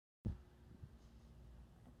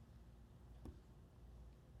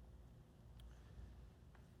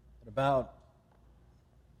About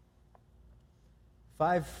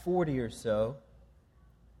 5:40 or so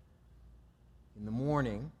in the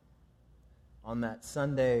morning on that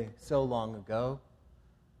Sunday so long ago,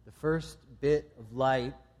 the first bit of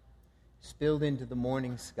light spilled into the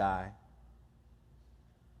morning sky.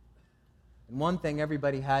 And one thing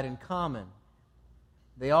everybody had in common,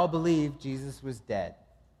 they all believed Jesus was dead.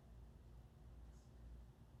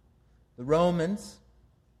 The Romans,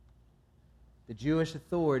 the Jewish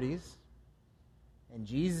authorities, and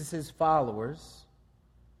Jesus' followers,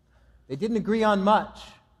 they didn't agree on much,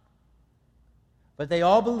 but they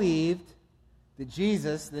all believed that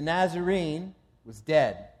Jesus, the Nazarene, was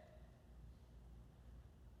dead.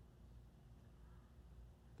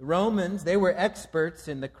 The Romans, they were experts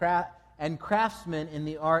in the craftsmen in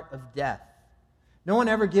the art of death. No one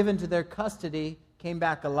ever given to their custody came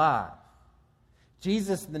back alive.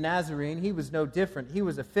 Jesus, the Nazarene, he was no different. He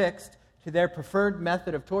was affixed to their preferred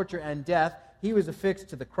method of torture and death. He was affixed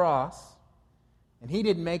to the cross, and he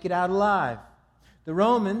didn't make it out alive. The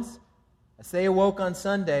Romans, as they awoke on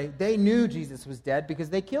Sunday, they knew Jesus was dead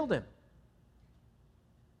because they killed him.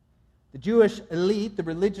 The Jewish elite, the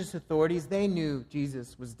religious authorities, they knew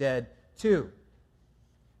Jesus was dead too.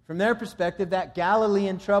 From their perspective, that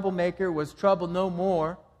Galilean troublemaker was trouble no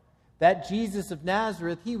more. That Jesus of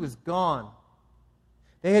Nazareth, he was gone.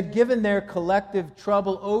 They had given their collective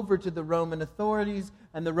trouble over to the Roman authorities,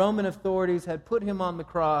 and the Roman authorities had put him on the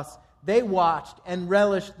cross. They watched and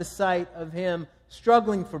relished the sight of him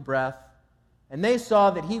struggling for breath, and they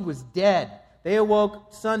saw that he was dead. They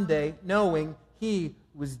awoke Sunday knowing he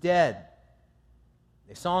was dead.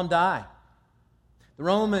 They saw him die. The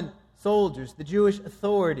Roman soldiers, the Jewish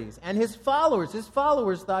authorities, and his followers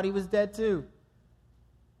thought he was dead too.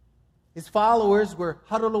 His followers were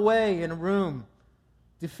huddled away in a room,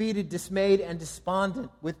 defeated, dismayed, and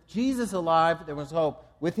despondent. With Jesus alive, there was hope.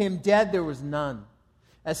 With him dead, there was none.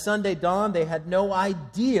 As Sunday dawned, they had no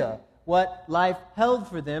idea what life held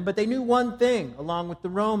for them, but they knew one thing, along with the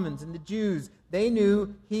Romans and the Jews. They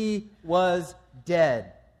knew he was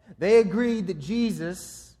dead. They agreed that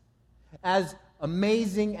Jesus, as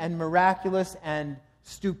amazing and miraculous and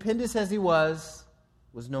stupendous as he was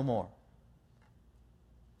no more.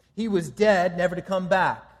 He was dead, never to come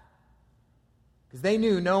back. Because they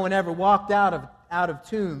knew no one ever walked out of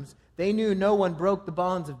tombs. They knew no one broke the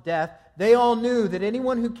bonds of death. They all knew that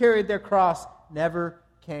anyone who carried their cross never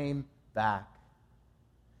came back.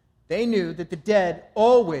 They knew that the dead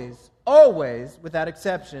always, without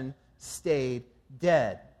exception, stayed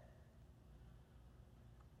dead.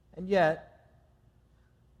 And yet,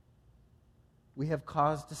 we have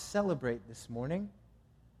cause to celebrate this morning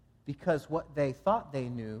because what they thought they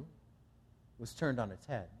knew was turned on its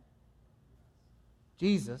head.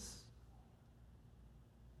 Jesus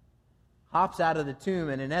hops out of the tomb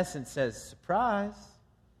and in essence says, surprise.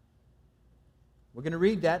 We're going to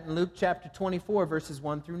read that in Luke chapter 24, verses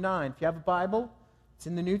 1 through 9. If you have a Bible, it's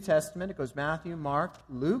in the New Testament. It goes Matthew, Mark,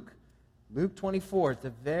 Luke. Luke 24. It's the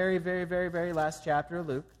very, very, very, very last chapter of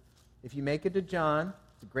Luke. If you make it to John,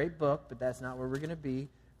 it's a great book, but that's not where we're going to be.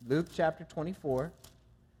 Luke chapter 24,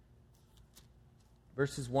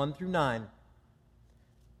 verses 1 through 9.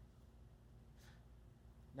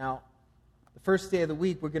 Now, the first day of the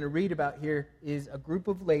week we're going to read about here is a group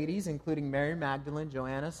of ladies, including Mary Magdalene,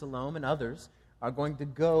 Joanna, Salome, and others, are going to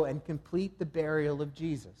go and complete the burial of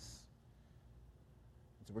Jesus.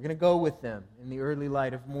 So we're going to go with them in the early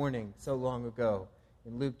light of morning so long ago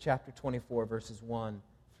in Luke chapter 24, verses 1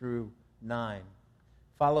 through 9.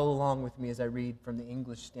 Follow along with me as I read from the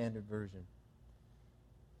English Standard Version.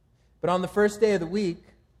 But on the first day of the week,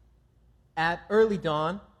 at early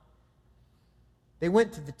dawn, they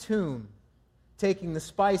went to the tomb, taking the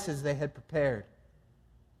spices they had prepared.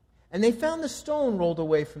 And they found the stone rolled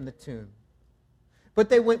away from the tomb.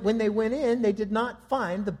 But when they went in, they did not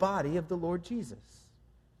find the body of the Lord Jesus.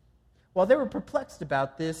 While they were perplexed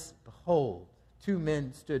about this, behold, two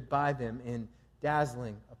men stood by them in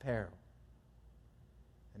dazzling apparel.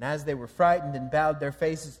 And as they were frightened and bowed their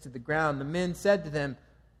faces to the ground, the men said to them,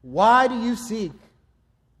 "Why do you seek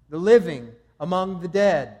the living among the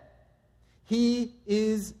dead? He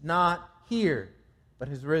is not here, but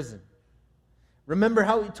has risen. Remember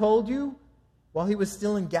how he told you while he was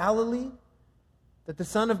still in Galilee that the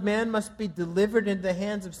Son of Man must be delivered into the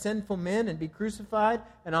hands of sinful men and be crucified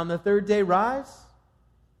and on the third day rise?"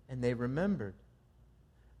 And they remembered.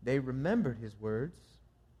 They remembered his words.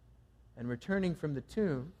 And returning from the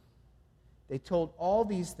tomb, they told all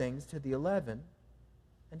these things to the 11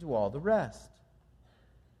 and to all the rest.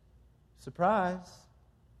 Surprise!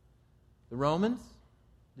 The Romans,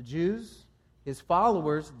 the Jews, his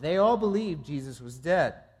followers, they all believed Jesus was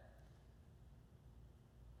dead.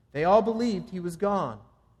 They all believed he was gone.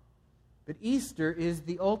 But Easter is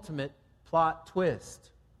the ultimate plot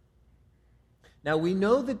twist. Now, we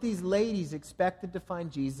know that these ladies expected to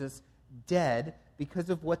find Jesus dead because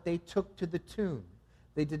of what they took to the tomb.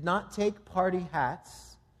 They did not take party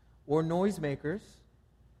hats or noisemakers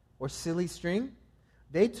or silly string.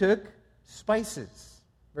 They took spices.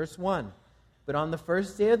 Verse 1. But on the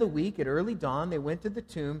first day of the week at early dawn, they went to the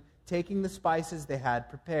tomb, taking the spices they had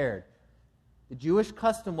prepared. The Jewish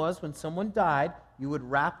custom was when someone died, you would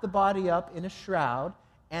wrap the body up in a shroud,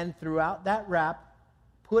 and throughout that wrap,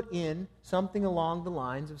 put in something along the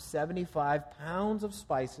lines of 75 pounds of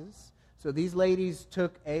spices. So these ladies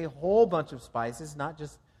took a whole bunch of spices, not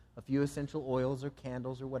just a few essential oils or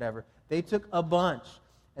candles or whatever. They took a bunch,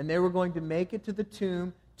 and they were going to make it to the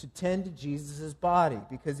tomb to tend to Jesus' body.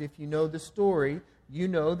 Because if you know the story, you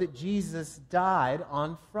know that Jesus died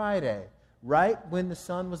on Friday, right when the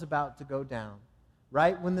sun was about to go down,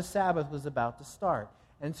 right when the Sabbath was about to start.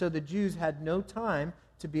 And so the Jews had no time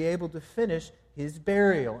to be able to finish his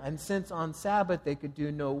burial. And since on Sabbath they could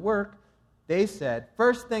do no work, they said,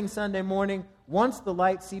 first thing Sunday morning, once the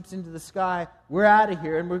light seeps into the sky, we're out of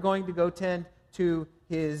here and we're going to go tend to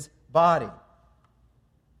his body.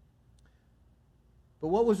 But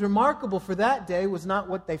what was remarkable for that day was not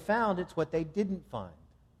what they found, it's what they didn't find.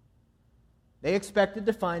 They expected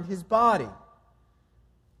to find his body.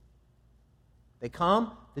 They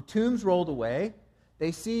come, the tomb's rolled away,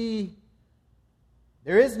 they see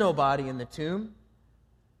there is no body in the tomb.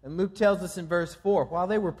 And Luke tells us in verse 4, while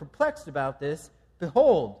they were perplexed about this,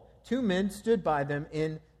 behold, two men stood by them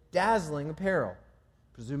in dazzling apparel.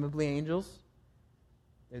 Presumably angels.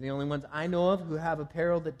 They're the only ones I know of who have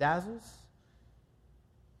apparel that dazzles.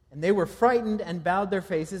 And they were frightened and bowed their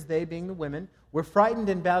faces, they being the women, were frightened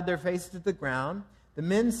and bowed their faces to the ground. The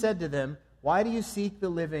men said to them, why do you seek the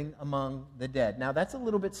living among the dead? Now that's a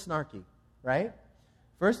little bit snarky, right?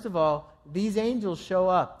 First of all, these angels show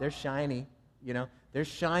up. They're shiny, They're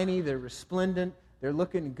shiny, they're resplendent, they're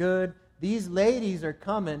looking good. These ladies are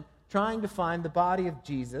coming, trying to find the body of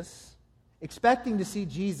Jesus, expecting to see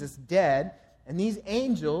Jesus dead. And these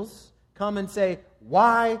angels come and say,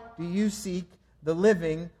 why do you seek the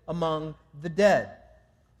living among the dead?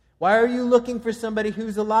 Why are you looking for somebody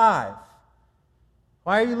who's alive?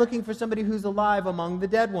 Why are you looking for somebody who's alive among the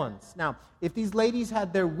dead ones? Now, if these ladies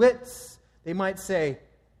had their wits, they might say,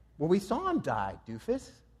 well, we saw him die,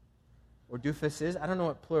 doofus. Or doofuses. I don't know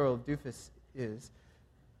what plural of doofus is.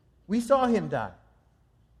 We saw him die.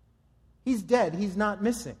 He's dead. He's not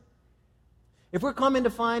missing. If we're coming to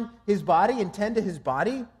find his body and tend to his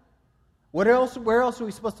body, where else are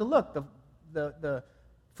we supposed to look? The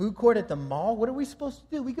food court at the mall? What are we supposed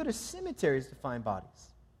to do? We go to cemeteries to find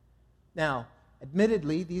bodies. Now,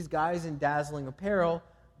 admittedly, these guys in dazzling apparel,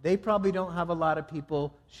 they probably don't have a lot of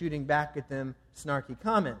people shooting back at them snarky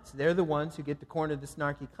comments. They're the ones who get to corner the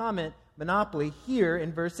snarky comment monopoly here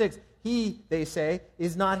in verse 6. He, they say,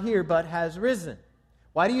 is not here but has risen.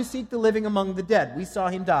 Why do you seek the living among the dead? We saw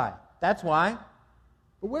him die. That's why.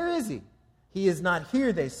 But where is he? He is not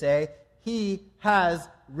here, they say. He has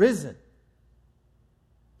risen.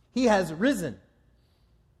 He has risen.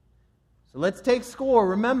 So let's take score.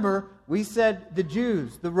 Remember, we said the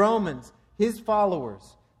Jews, the Romans, his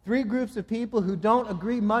followers. Three groups of people who don't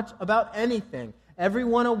agree much about anything.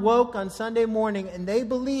 Everyone awoke on Sunday morning and they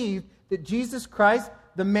believed that Jesus Christ,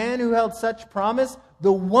 the man who held such promise,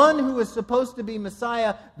 the one who was supposed to be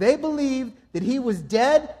Messiah, they believed that he was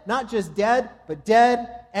dead, not just dead, but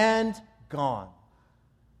dead and gone.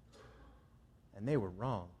 And they were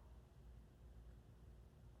wrong.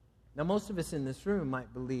 Now, most of us in this room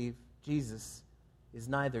might believe Jesus is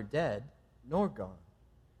neither dead nor gone.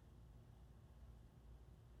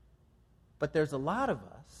 But there's a lot of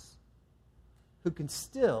us who can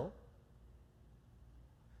still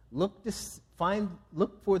look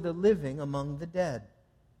for the living among the dead.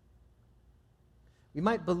 We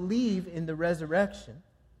might believe in the resurrection,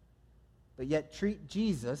 but yet treat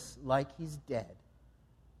Jesus like he's dead.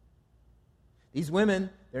 These women,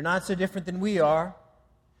 they're not so different than we are.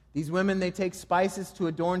 These women, they take spices to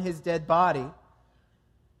adorn his dead body.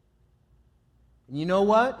 And you know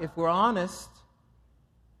what? If we're honest,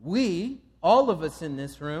 we, all of us in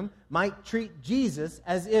this room, might treat Jesus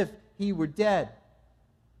as if he were dead.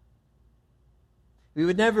 We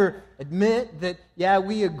would never admit that,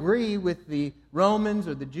 we agree with the Romans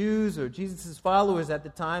or the Jews or Jesus' followers at the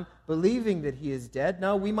time believing that he is dead.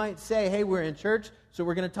 No, we might say, hey, we're in church, so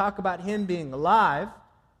we're going to talk about him being alive.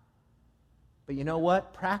 But you know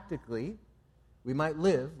what? Practically, we might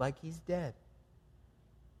live like he's dead.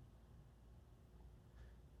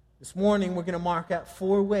 This morning, we're going to mark out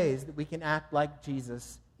 4 ways that we can act like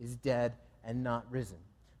Jesus is dead and not risen.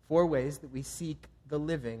 4 ways that we seek the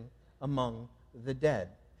living among the dead.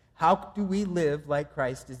 How do we live like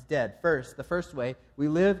Christ is dead? First, the first way, we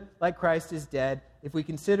live like Christ is dead if we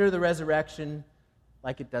consider the resurrection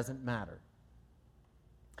like it doesn't matter.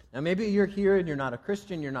 Now, maybe you're here and you're not a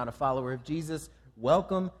Christian, you're not a follower of Jesus.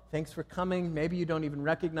 Welcome. Thanks for coming. Maybe you don't even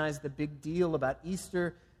recognize the big deal about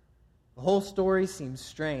Easter. The whole story seems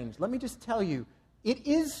strange. Let me just tell you, it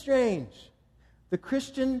is strange. The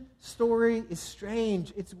Christian story is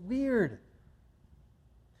strange. It's weird.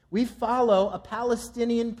 We follow a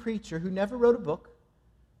Palestinian preacher who never wrote a book,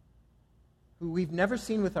 who we've never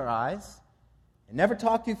seen with our eyes, and never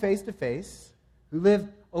talked to face, who lived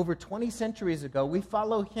over 20 centuries ago. We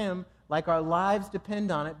follow him like our lives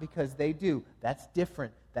depend on it because they do. That's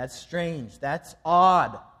different. That's strange. That's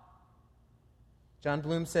odd. John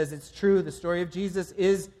Bloom says it's true. The story of Jesus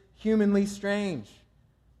is humanly strange.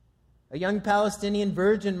 A young Palestinian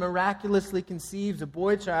virgin miraculously conceives a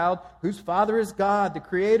boy child whose father is God, the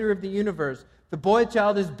creator of the universe. The boy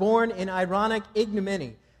child is born in ironic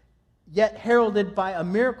ignominy, yet heralded by a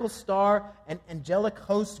miracle star and angelic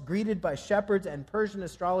hosts, greeted by shepherds and Persian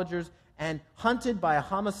astrologers, and hunted by a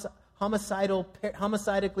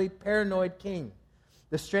homicidally paranoid king.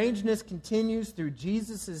 The strangeness continues through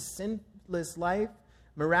Jesus' sinless life,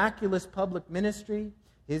 miraculous public ministry,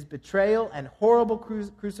 his betrayal and horrible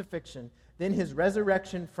crucifixion, then his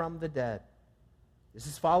resurrection from the dead. This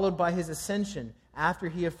is followed by his ascension after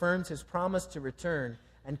he affirms his promise to return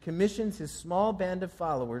and commissions his small band of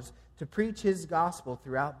followers to preach his gospel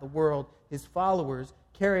throughout the world. His followers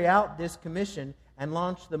carry out this commission and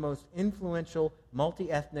launch the most influential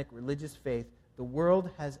multi-ethnic religious faith the world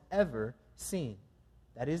has ever seen.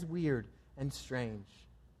 That is weird and strange.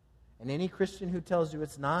 And any Christian who tells you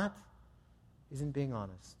it's not isn't being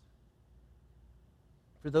honest.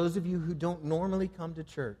 For those of you who don't normally come to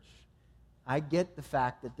church, I get the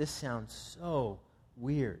fact that this sounds so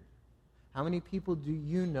weird. How many people do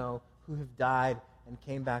you know who have died and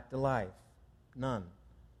came back to life? None.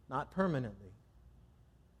 Not permanently.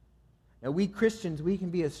 Now, we Christians, we can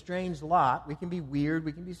be a strange lot. We can be weird.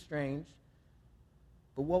 We can be strange.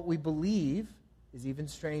 But what we believe is even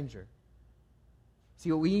stranger.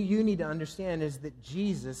 See, what you need to understand is that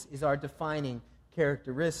Jesus is our defining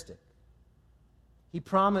characteristic. He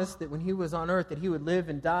promised that when he was on earth that he would live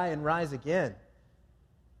and die and rise again.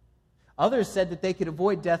 Others said that they could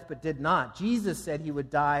avoid death but did not. Jesus said he would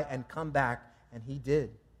die and come back, and he did.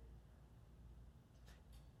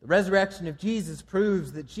 The resurrection of Jesus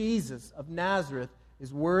proves that Jesus of Nazareth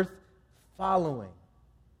is worth following.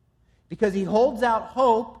 Because he holds out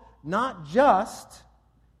hope, not just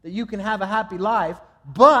that you can have a happy life,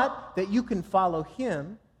 but that you can follow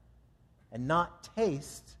him and not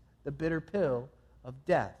taste the bitter pill of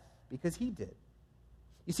death, because he did.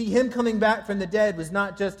 You see, him coming back from the dead was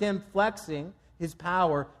not just him flexing his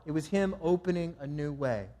power, it was him opening a new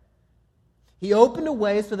way. He opened a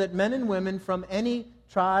way so that men and women from any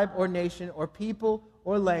tribe or nation or people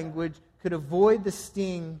or language could avoid the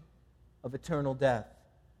sting of eternal death.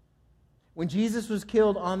 When Jesus was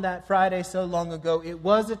killed on that Friday so long ago, it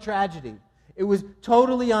was a tragedy. It was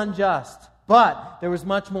totally unjust, but there was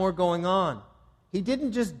much more going on. He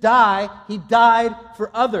didn't just die, he died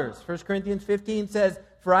for others. 1 Corinthians 15 says,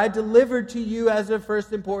 "For I delivered to you as of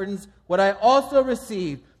first importance what I also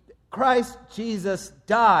received. Christ Jesus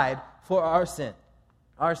died for our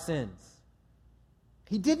sins.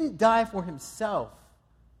 He didn't die for himself.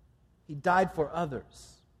 He died for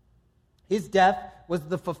others. His death was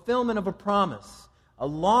the fulfillment of a promise, a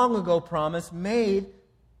long ago promise made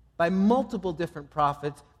by multiple different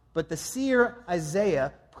prophets, but the seer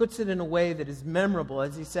Isaiah puts it in a way that is memorable,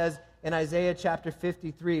 as he says in Isaiah chapter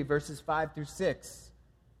 53, verses 5 through 6.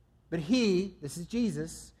 But he, this is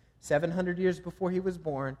Jesus, 700 years before he was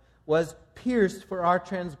born, was pierced for our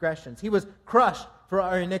transgressions. He was crushed for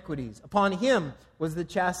our iniquities. Upon him was the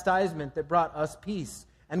chastisement that brought us peace.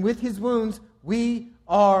 And with his wounds we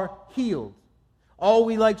are healed. All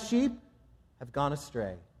we like sheep have gone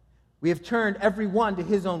astray. We have turned every one to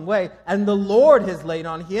his own way, and the Lord has laid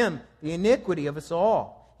on him the iniquity of us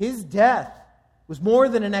all. His death was more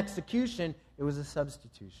than an execution, it was a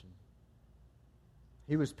substitution.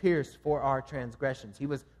 He was pierced for our transgressions. He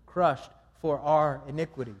was crushed for our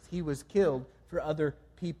iniquities. He was killed for other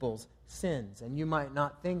people's sins. And you might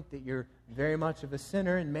not think that you're very much of a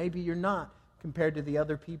sinner, and maybe you're not compared to the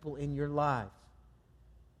other people in your lives.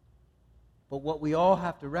 But what we all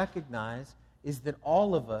have to recognize is that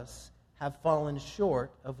all of us have fallen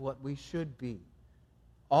short of what we should be.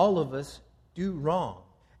 All of us do wrong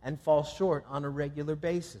and fall short on a regular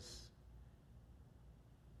basis.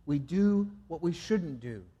 We do what we shouldn't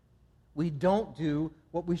do. We don't do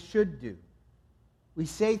what we should do. We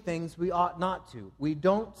say things we ought not to. We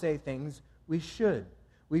don't say things we should.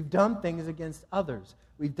 We've done things against others.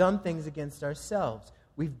 We've done things against ourselves.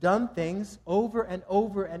 We've done things over and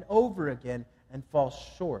over and over again and fall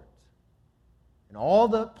short. And all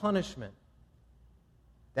the punishment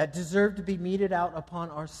that deserved to be meted out upon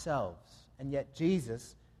ourselves. And yet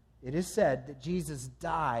Jesus, it is said that Jesus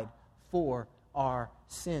died for our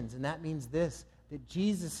sins. And that means this, that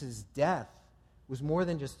Jesus' death was more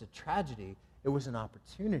than just a tragedy. It was an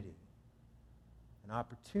opportunity. An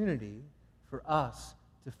opportunity for us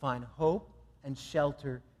to find hope and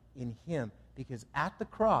shelter in Him. Because at the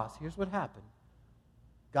cross, here's what happened.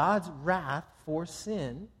 God's wrath for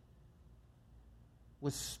sin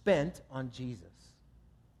was spent on Jesus.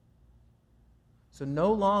 So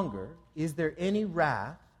no longer is there any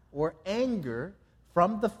wrath or anger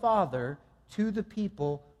from the Father to the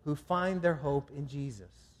people who find their hope in Jesus.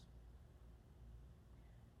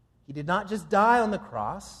 He did not just die on the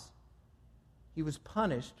cross. He was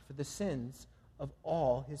punished for the sins of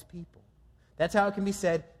all His people. That's how it can be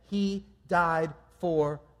said, He died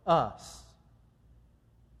for us.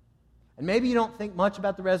 And maybe you don't think much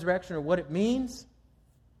about the resurrection or what it means,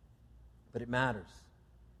 but it matters.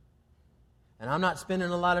 And I'm not spending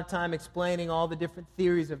a lot of time explaining all the different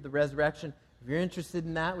theories of the resurrection. If you're interested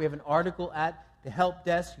in that, we have an article at the help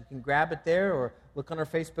desk. You can grab it there or look on our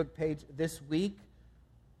Facebook page this week.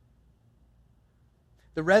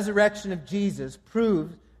 The resurrection of Jesus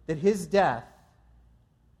proves that His death,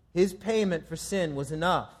 His payment for sin was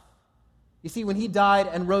enough. You see, when He died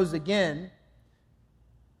and rose again,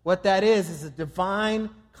 what that is a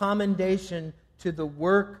divine commendation to the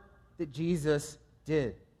work that Jesus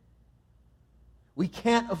did. We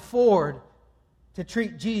can't afford to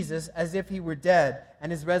treat Jesus as if He were dead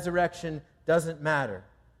and His resurrection doesn't matter.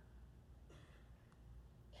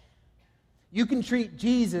 You can treat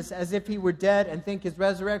Jesus as if He were dead and think His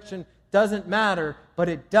resurrection doesn't matter, but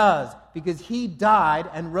it does, because He died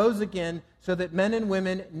and rose again so that men and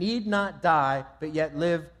women need not die, but yet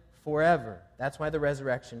live forever. That's why the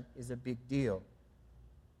resurrection is a big deal.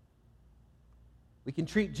 We can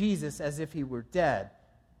treat Jesus as if He were dead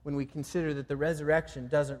when we consider that the resurrection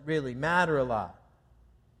doesn't really matter a lot.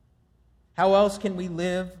 How else can we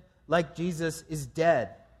live like Jesus is dead?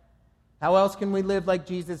 How else can we live like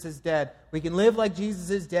Jesus is dead? We can live like Jesus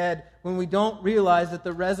is dead when we don't realize that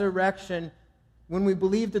the resurrection, when we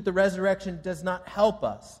believe that the resurrection does not help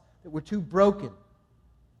us, that we're too broken.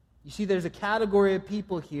 You see, there's a category of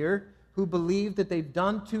people here who believe that they've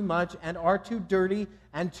done too much and are too dirty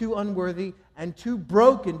and too unworthy and too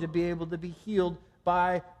broken to be able to be healed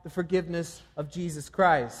by the forgiveness of Jesus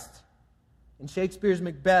Christ. In Shakespeare's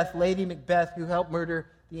Macbeth, Lady Macbeth, who helped murder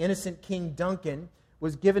the innocent King Duncan,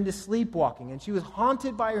 was given to sleepwalking, and she was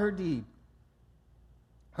haunted by her deed.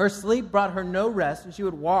 Her sleep brought her no rest, and she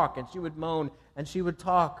would walk, and she would moan, and she would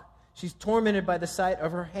talk. She's tormented by the sight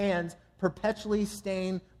of her hands perpetually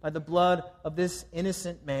stained by the blood of this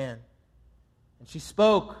innocent man. And she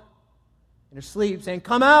spoke in her sleep, saying,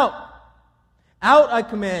 "Come out! Out, I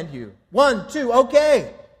command you. 1, 2,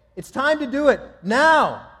 okay. It's time to do it.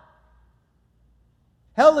 Now.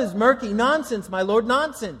 Hell is murky. Nonsense, my lord,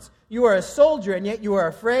 nonsense. You are a soldier, and yet you are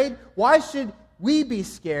afraid. Why should we be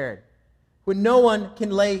scared when no one can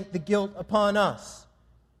lay the guilt upon us?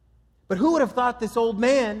 But who would have thought this old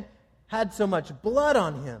man had so much blood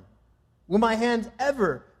on him? Will my hands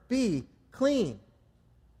ever be clean?"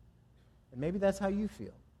 And maybe that's how you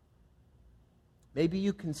feel. Maybe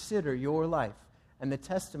you consider your life and the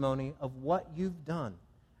testimony of what you've done,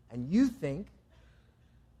 and you think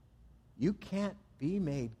you can't be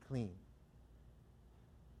made clean.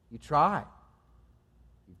 You try.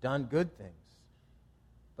 You've done good things.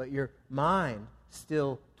 But your mind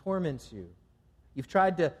still torments you. You've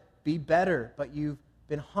tried to be better, but you've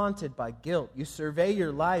been haunted by guilt. You survey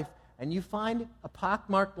your life, and you find a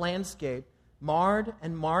pockmarked landscape marred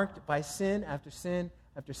and marked by sin after sin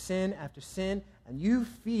after sin after sin, and you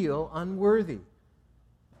feel unworthy.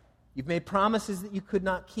 You've made promises that you could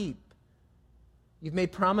not keep. You've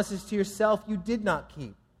made promises to yourself you did not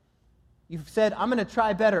keep. You've said, "I'm going to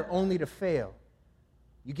try better," only to fail.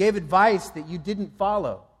 You gave advice that you didn't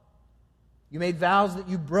follow. You made vows that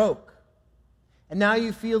you broke. And now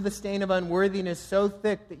you feel the stain of unworthiness so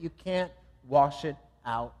thick that you can't wash it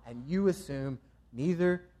out. And you assume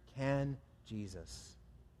neither can Jesus.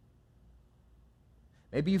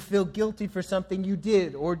 Maybe you feel guilty for something you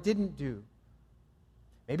did or didn't do.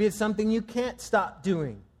 Maybe it's something you can't stop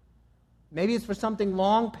doing. Maybe it's for something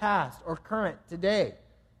long past or current today.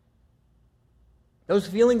 Those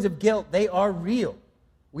feelings of guilt, they are real.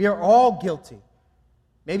 We are all guilty.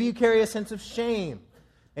 Maybe you carry a sense of shame.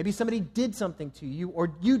 Maybe somebody did something to you,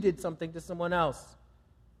 or you did something to someone else.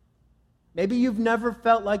 Maybe you've never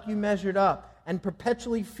felt like you measured up and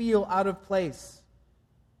perpetually feel out of place.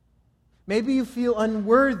 Maybe you feel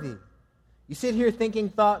unworthy. You sit here thinking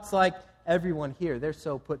thoughts like, everyone here, they're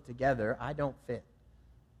so put together, I don't fit.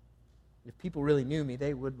 If people really knew me,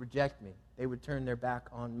 they would reject me. They would turn their back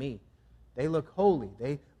on me. They look holy.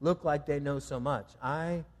 They look like they know so much.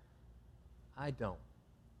 I don't.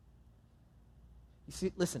 You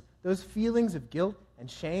see, listen, those feelings of guilt and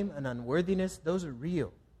shame and unworthiness, those are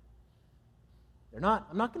real. I'm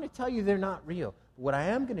not going to tell you they're not real. But what I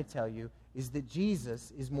am going to tell you is that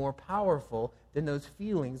Jesus is more powerful than those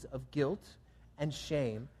feelings of guilt and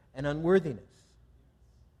shame and unworthiness.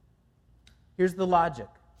 Here's the logic.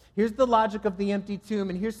 Here's the logic of the empty tomb,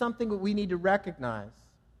 and here's something that we need to recognize.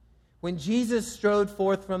 When Jesus strode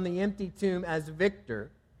forth from the empty tomb as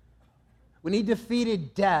victor, when he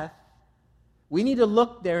defeated death, we need to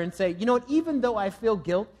look there and say, you know what, even though I feel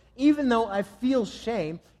guilt, even though I feel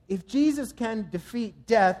shame, if Jesus can defeat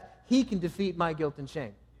death, he can defeat my guilt and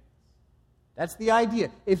shame. That's the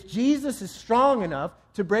idea. If Jesus is strong enough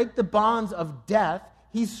to break the bonds of death,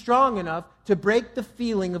 he's strong enough to break the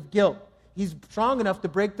feeling of guilt. He's strong enough to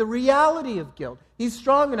break the reality of guilt. He's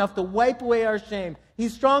strong enough to wipe away our shame.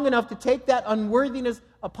 He's strong enough to take that unworthiness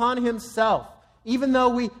upon himself. Even though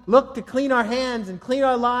we look to clean our hands and clean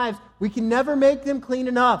our lives, we can never make them clean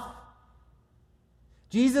enough.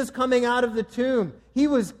 Jesus coming out of the tomb, he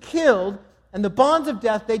was killed, and the bonds of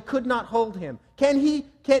death, they could not hold him. Can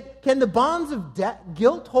the bonds of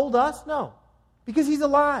guilt hold us? No, because he's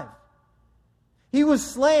alive. He was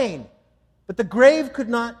slain, but the grave could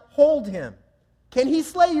not hold him. Can he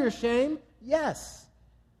slay your shame? Yes.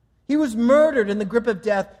 He was murdered in the grip of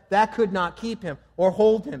death. That could not keep him or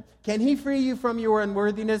hold him. Can he free you from your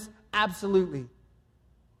unworthiness? Absolutely.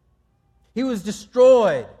 He was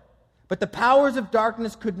destroyed, but the powers of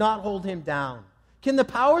darkness could not hold him down. Can the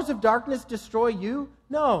powers of darkness destroy you?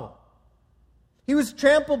 No. He was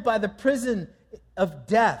trampled by the prison of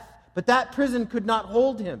death, but that prison could not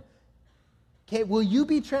hold him. Okay, will you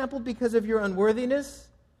be trampled because of your unworthiness?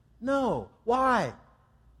 No. Why?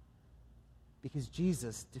 Because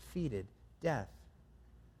Jesus defeated death.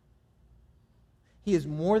 He is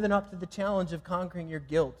more than up to the challenge of conquering your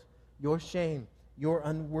guilt, your shame, your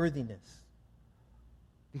unworthiness,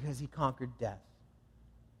 because he conquered death.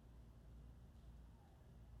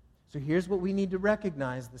 So here's what we need to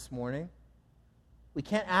recognize this morning. We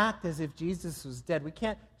can't act as if Jesus was dead. We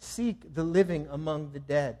can't seek the living among the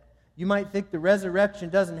dead. You might think the resurrection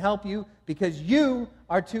doesn't help you because you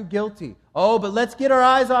are too guilty. Oh, but let's get our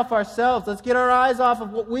eyes off ourselves. Let's get our eyes off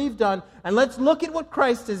of what we've done, and let's look at what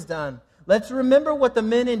Christ has done. Let's remember what the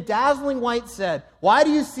men in dazzling white said. Why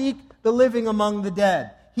do you seek the living among the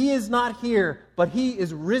dead? He is not here, but he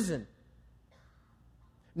is risen.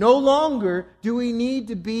 No longer do we need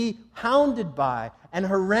to be hounded by and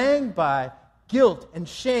harangued by guilt and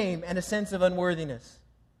shame and a sense of unworthiness.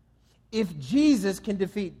 If Jesus can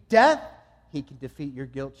defeat death, he can defeat your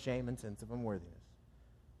guilt, shame, and sense of unworthiness.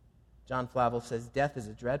 John Flavel says, death is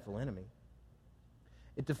a dreadful enemy.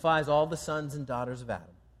 It defies all the sons and daughters of Adam.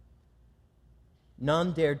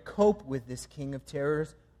 None dared cope with this king of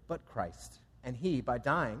terrors but Christ. And he, by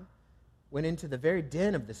dying, went into the very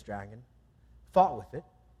den of this dragon, fought with it,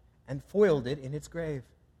 and foiled it in its grave,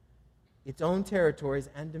 its own territories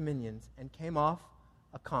and dominions, and came off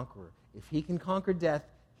a conqueror. If he can conquer death,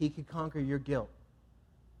 he can conquer your guilt.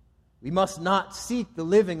 We must not seek the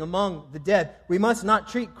living among the dead. We must not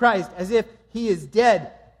treat Christ as if he is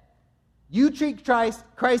dead. You treat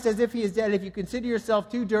Christ as if he is dead if you consider yourself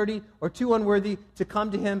too dirty or too unworthy to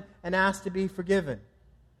come to him and ask to be forgiven.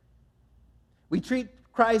 We treat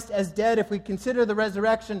Christ as dead if we consider the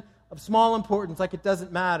resurrection of small importance, like it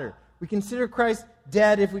doesn't matter. We consider Christ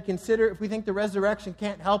dead if we think the resurrection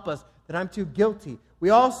can't help us, that I'm too guilty. We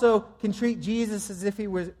also can treat Jesus as if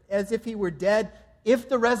he were dead if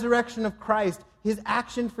the resurrection of Christ, his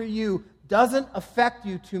action for you, doesn't affect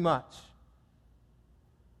you too much.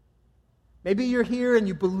 Maybe you're here and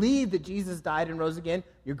you believe that Jesus died and rose again.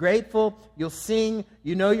 You're grateful. You'll sing.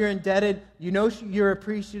 You know you're indebted. You know you're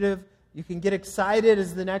appreciative. You can get excited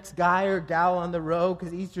as the next guy or gal on the row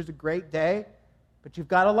because Easter's a great day. But you've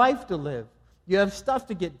got a life to live. You have stuff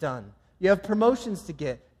to get done. You have promotions to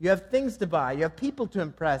get. You have things to buy. You have people to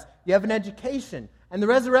impress. You have an education. And the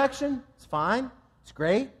resurrection, it's fine. It's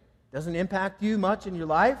great. It doesn't impact you much in your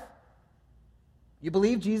life. You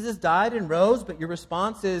believe Jesus died and rose, but your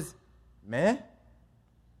response is, meh.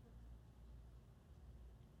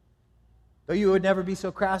 Though you would never be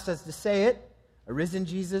so crass as to say it, A risen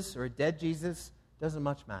Jesus or a dead Jesus doesn't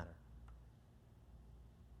much matter.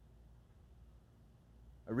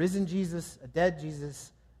 A risen Jesus, a dead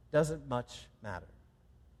Jesus doesn't much matter.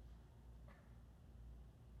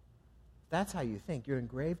 If that's how you think, you're in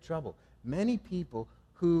grave trouble. Many people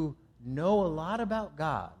who know a lot about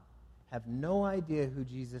God have no idea who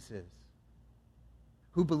Jesus is.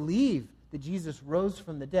 Who believe that Jesus rose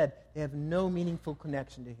from the dead, they have no meaningful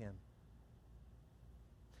connection to him.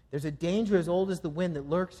 There's a danger as old as the wind that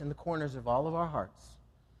lurks in the corners of all of our hearts.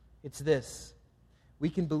 It's this: we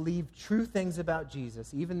can believe true things about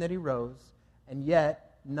Jesus, even that he rose, and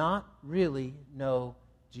yet not really know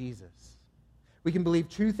Jesus. We can believe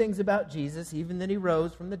true things about Jesus, even that he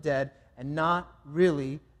rose from the dead, and not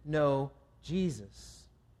really know Jesus.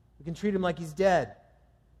 We can treat him like he's dead.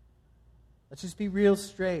 Let's just be real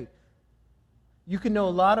straight. You can know a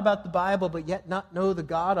lot about the Bible, but yet not know the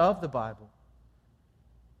God of the Bible.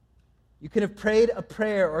 You can have prayed a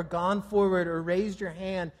prayer or gone forward or raised your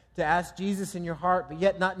hand to ask Jesus in your heart, but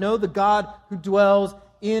yet not know the God who dwells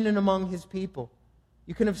in and among his people.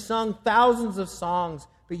 You can have sung thousands of songs,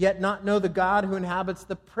 but yet not know the God who inhabits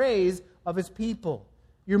the praise of his people.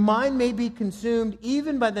 Your mind may be consumed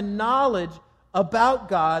even by the knowledge about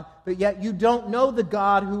God, but yet you don't know the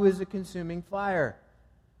God who is a consuming fire.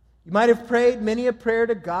 You might have prayed many a prayer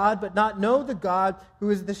to God, but not know the God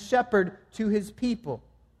who is the shepherd to his people.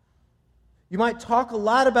 You might talk a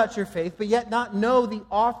lot about your faith, but yet not know the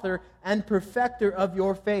author and perfecter of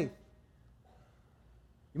your faith.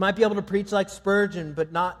 You might be able to preach like Spurgeon,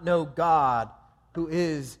 but not know God, who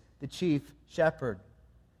is the chief shepherd.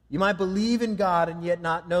 You might believe in God and yet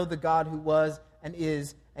not know the God who was and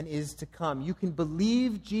is to come. You can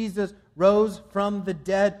believe Jesus rose from the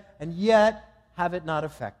dead and yet have it not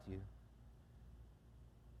affect you.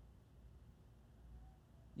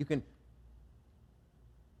 You can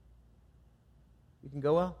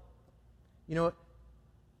go, well, you know what?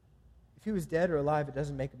 If he was dead or alive, it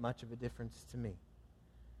doesn't make much of a difference to me.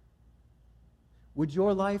 Would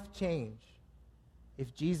your life change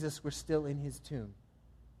if Jesus were still in his tomb?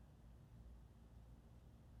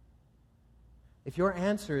 If your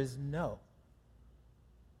answer is no,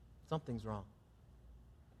 something's wrong.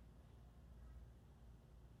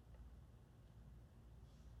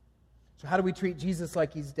 So how do we treat Jesus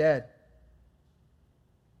like he's dead?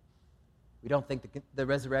 We don't think the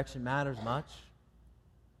resurrection matters much.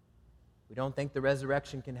 We don't think the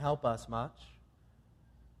resurrection can help us much.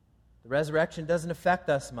 The resurrection doesn't affect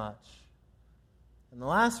us much. And the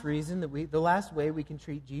last way we can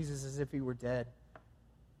treat Jesus as if he were dead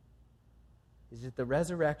is that the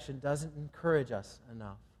resurrection doesn't encourage us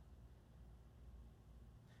enough.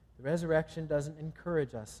 The resurrection doesn't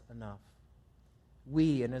encourage us enough.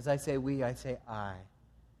 We, and as I say we, I say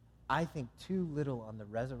I think too little on the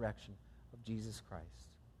resurrection of Jesus Christ.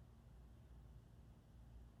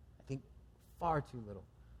 I think far too little.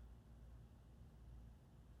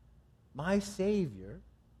 My Savior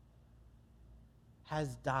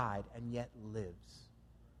has died and yet lives.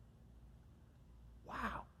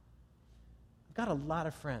 Wow. I've got a lot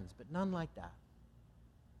of friends, but none like that.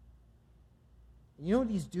 And you know what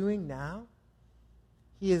he's doing now?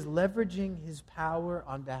 He is leveraging his power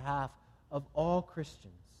on behalf of all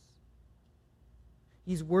Christians.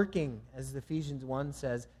 He's working, as Ephesians 1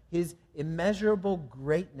 says, his immeasurable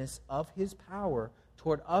greatness of his power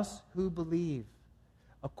toward us who believe,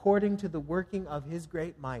 according to the working of his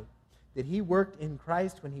great might, that he worked in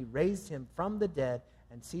Christ when he raised him from the dead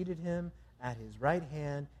and seated him at his right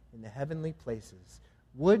hand in the heavenly places.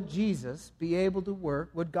 Would Jesus be able to work,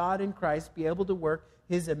 would God in Christ be able to work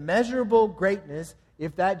his immeasurable greatness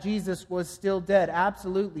if that Jesus was still dead?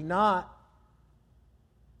 Absolutely not.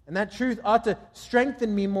 And that truth ought to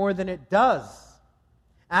strengthen me more than it does.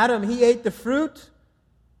 Adam, he ate the fruit,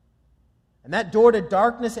 and that door to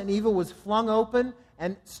darkness and evil was flung open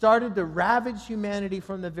and started to ravage humanity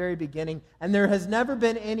from the very beginning. And there has never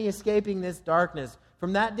been any escaping this darkness.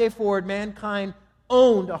 From that day forward, mankind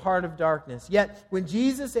owned a heart of darkness. Yet, when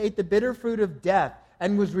Jesus ate the bitter fruit of death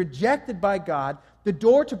and was rejected by God, the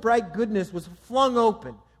door to bright goodness was flung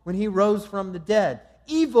open when he rose from the dead.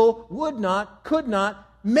 Evil would not, could not,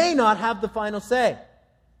 may not have the final say.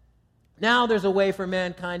 Now there's a way for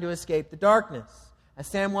mankind to escape the darkness. As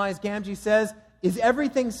Samwise Gamgee says, is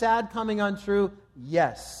everything sad coming untrue?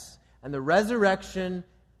 Yes. And the resurrection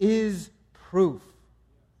is proof.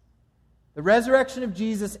 The resurrection of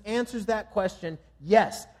Jesus answers that question.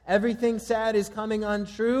 Yes, everything sad is coming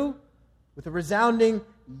untrue with a resounding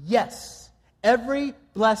yes. Every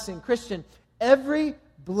blessing, Christian, every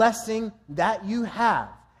blessing that you have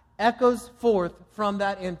echoes forth from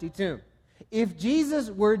that empty tomb. If Jesus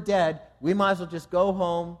were dead, we might as well just go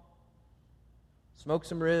home, smoke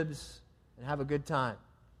some ribs, and have a good time.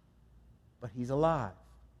 But He's alive.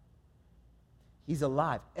 He's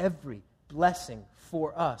alive. Every blessing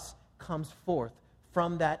for us comes forth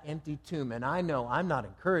from that empty tomb. And I know I'm not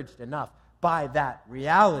encouraged enough by that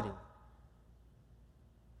reality.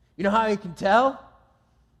 You know how I can tell?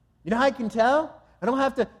 You know how I can tell? I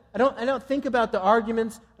don't think about the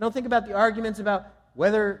arguments. I don't think about the arguments about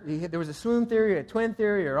whether there was a swoon theory or a twin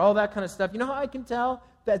theory or all that kind of stuff. You know how I can tell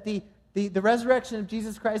that the resurrection of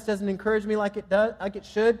Jesus Christ doesn't encourage me like it does, like it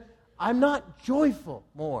should? I'm not joyful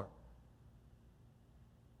more.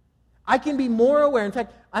 I can be more aware. In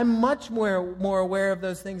fact, I'm much more aware of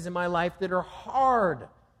those things in my life that are hard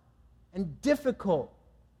and difficult.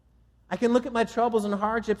 I can look at my troubles and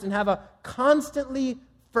hardships and have a constantly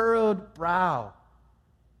furrowed brow.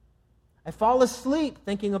 I fall asleep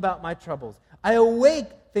thinking about my troubles. I awake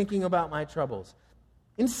thinking about my troubles.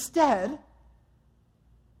 Instead,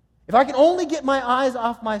 if I can only get my eyes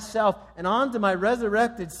off myself and onto my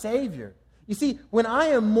resurrected Savior. You see, when I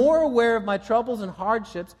am more aware of my troubles and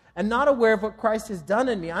hardships and not aware of what Christ has done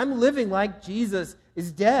in me, I'm living like Jesus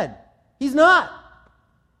is dead. He's not.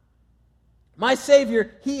 My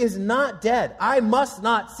Savior, He is not dead. I must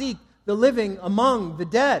not seek the living among the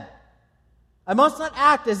dead. I must not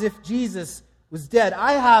act as if Jesus was dead.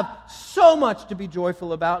 I have so much to be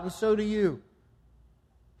joyful about, and so do you.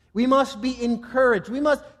 We must be encouraged. We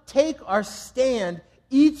must take our stand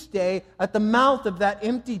each day at the mouth of that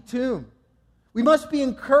empty tomb. We must be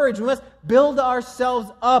encouraged. We must build ourselves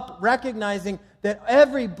up, recognizing that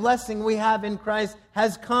every blessing we have in Christ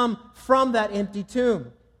has come from that empty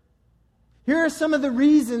tomb. Here are some of the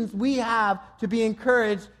reasons we have to be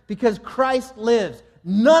encouraged because Christ lives.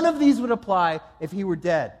 None of these would apply if He were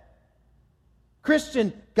dead.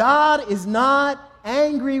 Christian, God is not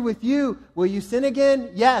angry with you. Will you sin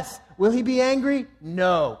again? Yes. Will He be angry?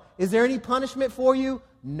 No. Is there any punishment for you?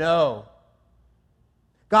 No.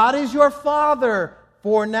 God is your Father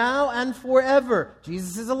for now and forever.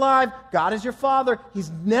 Jesus is alive. God is your Father. He's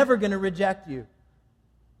never going to reject you.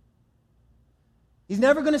 He's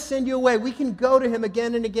never going to send you away. We can go to Him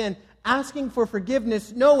again and again, asking for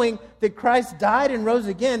forgiveness, knowing that Christ died and rose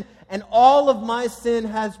again, and all of my sin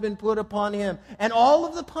has been put upon Him. And all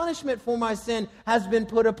of the punishment for my sin has been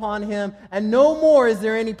put upon Him, and no more is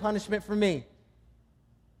there any punishment for me.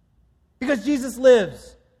 Because Jesus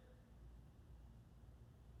lives.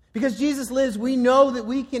 Because Jesus lives, we know that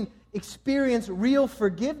we can experience real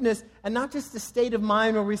forgiveness, and not just a state of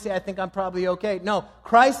mind where we say, I think I'm probably okay. No,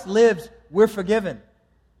 Christ lives, we're forgiven.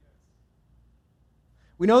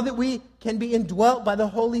 We know that we can be indwelt by the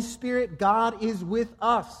Holy Spirit. God is with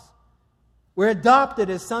us. We're adopted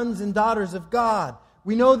as sons and daughters of God.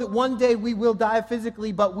 We know that one day we will die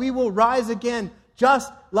physically, but we will rise again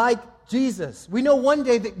just like Jesus. We know one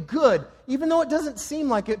day that good, even though it doesn't seem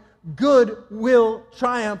like it, good will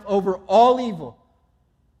triumph over all evil.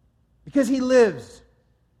 Because He lives.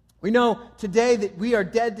 We know today that we are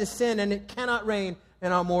dead to sin and it cannot reign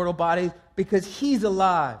in our mortal bodies because He's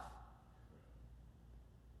alive.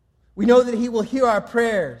 We know that He will hear our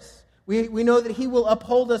prayers. We know that He will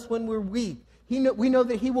uphold us when we're weak. We know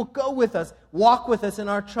that He will go with us, walk with us in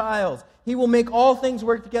our trials. He will make all things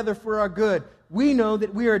work together for our good. We know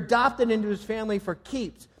that we are adopted into His family for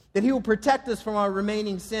keeps, that He will protect us from our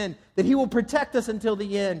remaining sin, that He will protect us until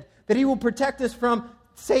the end, that He will protect us from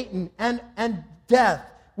Satan and death.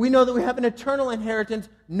 We know that we have an eternal inheritance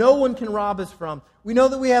no one can rob us from. We know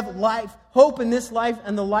that we have life, hope in this life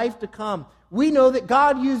and the life to come. We know that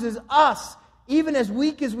God uses us, even as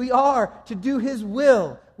weak as we are, to do His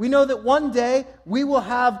will. We know that one day we will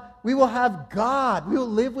have God. We will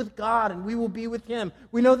live with God and we will be with Him.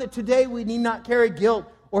 We know that today we need not carry guilt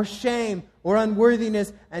or shame or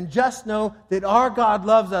unworthiness, and just know that our God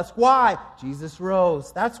loves us. Why? Jesus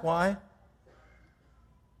rose. That's why.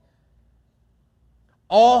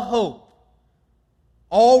 All hope,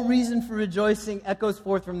 all reason for rejoicing echoes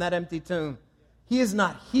forth from that empty tomb. He is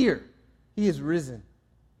not here. He is risen.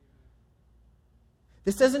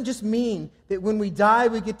 This doesn't just mean that when we die,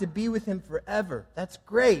 we get to be with Him forever. That's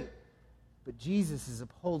great. But Jesus is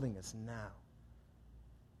upholding us now.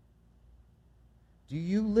 Do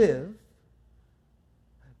you live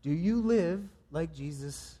like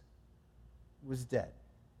Jesus was dead,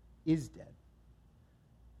 is dead?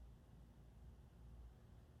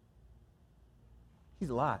 He's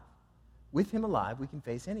alive. With Him alive, we can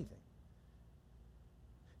face anything.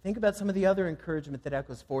 Think about some of the other encouragement that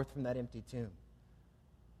echoes forth from that empty tomb.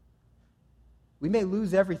 We may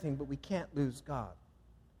lose everything, but we can't lose God.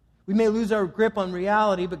 We may lose our grip on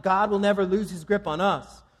reality, but God will never lose His grip on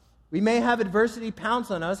us. We may have adversity pounce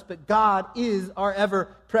on us, but God is our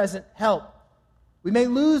ever-present help. We may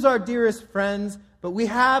lose our dearest friends, but we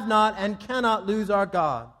have not and cannot lose our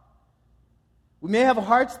God. We may have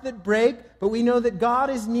hearts that break, but we know that God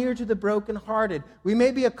is near to the brokenhearted. We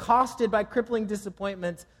may be accosted by crippling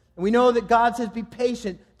disappointments, and we know that God says, be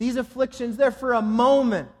patient. These afflictions, they're for a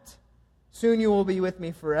moment. Soon you will be with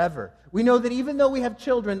me forever. We know that even though we have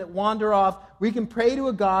children that wander off, we can pray to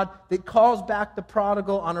a God that calls back the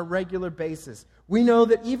prodigal on a regular basis. We know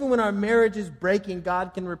that even when our marriage is breaking,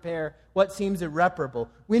 God can repair what seems irreparable.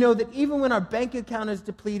 We know that even when our bank account is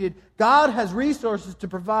depleted, God has resources to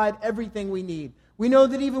provide everything we need. We know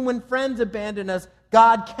that even when friends abandon us,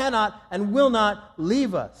 God cannot and will not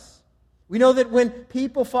leave us. We know that when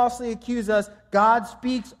people falsely accuse us, God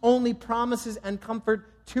speaks only promises and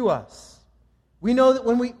comfort to us. We know that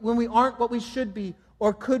when we aren't what we should be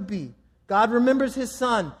or could be, God remembers His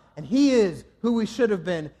Son, and He is who we should have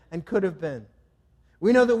been and could have been.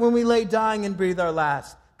 We know that when we lay dying and breathe our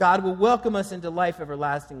last, God will welcome us into life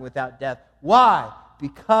everlasting without death. Why?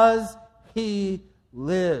 Because He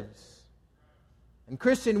lives. And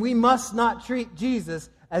Christian, we must not treat Jesus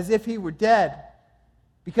as if He were dead,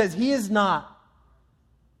 because He is not.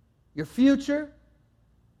 Your future,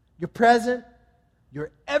 your present, your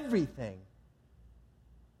everything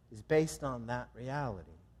is based on that reality.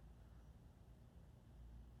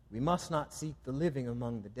 We must not seek the living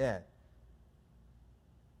among the dead.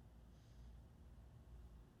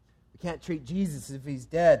 We can't treat Jesus as if He's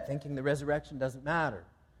dead, thinking the resurrection doesn't matter,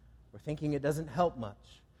 or thinking it doesn't help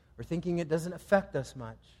much, or thinking it doesn't affect us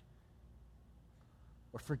much,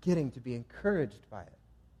 or forgetting to be encouraged by it.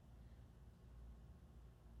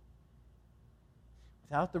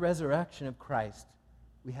 Without the resurrection of Christ,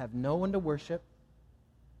 we have no one to worship,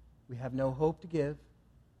 we have no hope to give,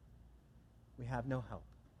 we have no help.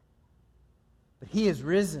 But He is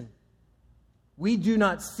risen. We do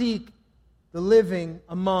not seek the living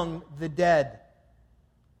among the dead.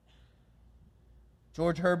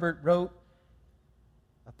 George Herbert wrote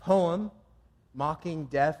a poem mocking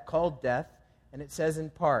death called Death, and it says in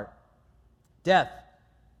part, Death,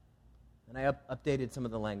 and I updated some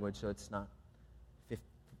of the language so it's not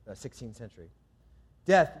 16th century.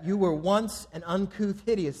 Death, you were once an uncouth,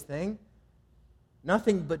 hideous thing,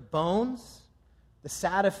 nothing but bones, the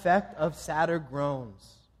sad effect of sadder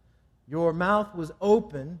groans. Your mouth was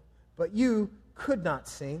open, but you could not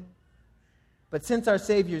sing. But since our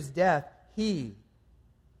Savior's death, He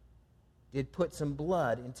did put some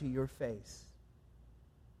blood into your face.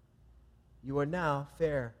 You are now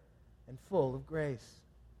fair and full of grace,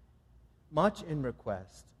 much in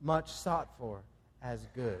request, much sought for as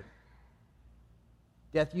good.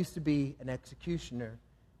 Death used to be an executioner.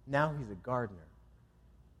 Now he's a gardener.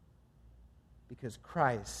 Because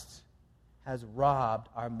Christ has robbed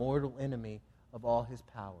our mortal enemy of all his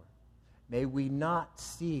power. May we not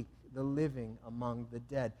seek the living among the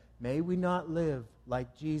dead. May we not live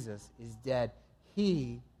like Jesus is dead.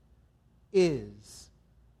 He is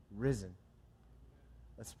risen.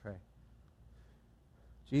 Let's pray.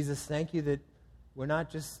 Jesus, thank you that we're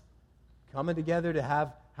not just coming together to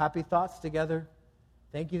have happy thoughts together.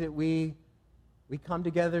 Thank you that we come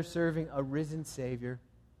together serving a risen Savior.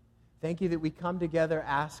 Thank you that we come together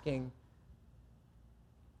asking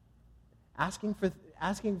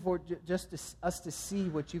for just us to see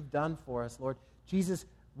what you've done for us, Lord. Jesus,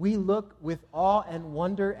 we look with awe and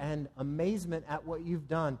wonder and amazement at what you've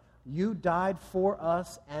done. You died for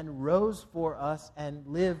us and rose for us and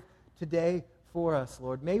live today for us,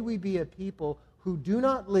 Lord. May we be a people who do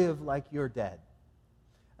not live like you're dead.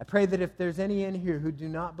 I pray that if there's any in here who do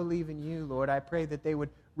not believe in you, Lord, I pray that they would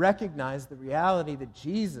recognize the reality that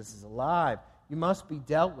Jesus is alive. You must be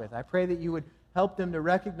dealt with. I pray that you would help them to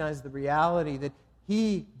recognize the reality that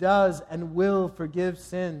He does and will forgive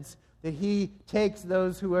sins, that He takes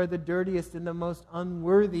those who are the dirtiest and the most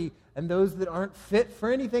unworthy and those that aren't fit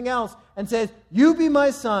for anything else and says, you be my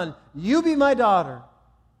son, you be my daughter,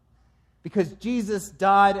 because Jesus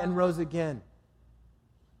died and rose again.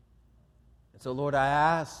 And so, Lord,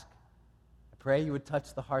 I pray you would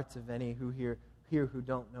touch the hearts of any who here who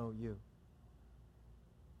don't know you.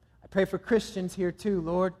 I pray for Christians here too,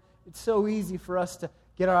 Lord. It's so easy for us to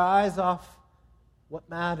get our eyes off what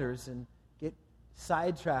matters and get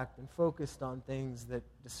sidetracked and focused on things that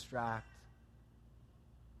distract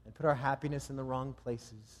and put our happiness in the wrong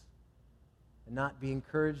places and not be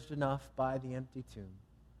encouraged enough by the empty tomb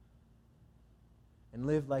and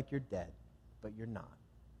live like you're dead, but you're not.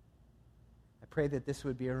 I pray that this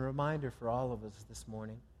would be a reminder for all of us this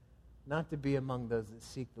morning not to be among those that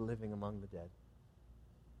seek the living among the dead.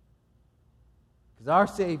 Because our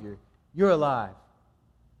Savior, you're alive.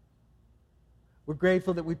 We're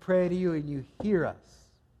grateful that we pray to you and you hear us.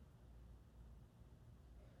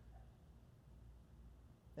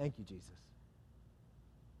 Thank you, Jesus.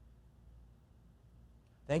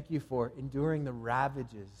 Thank you for enduring the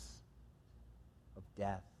ravages of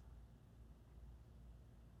death,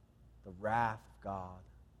 the wrath of God,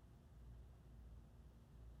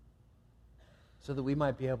 so that we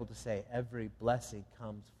might be able to say every blessing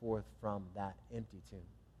comes forth from that empty tomb.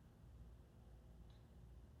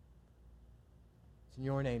 It's in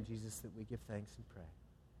your name, Jesus, that we give thanks and pray.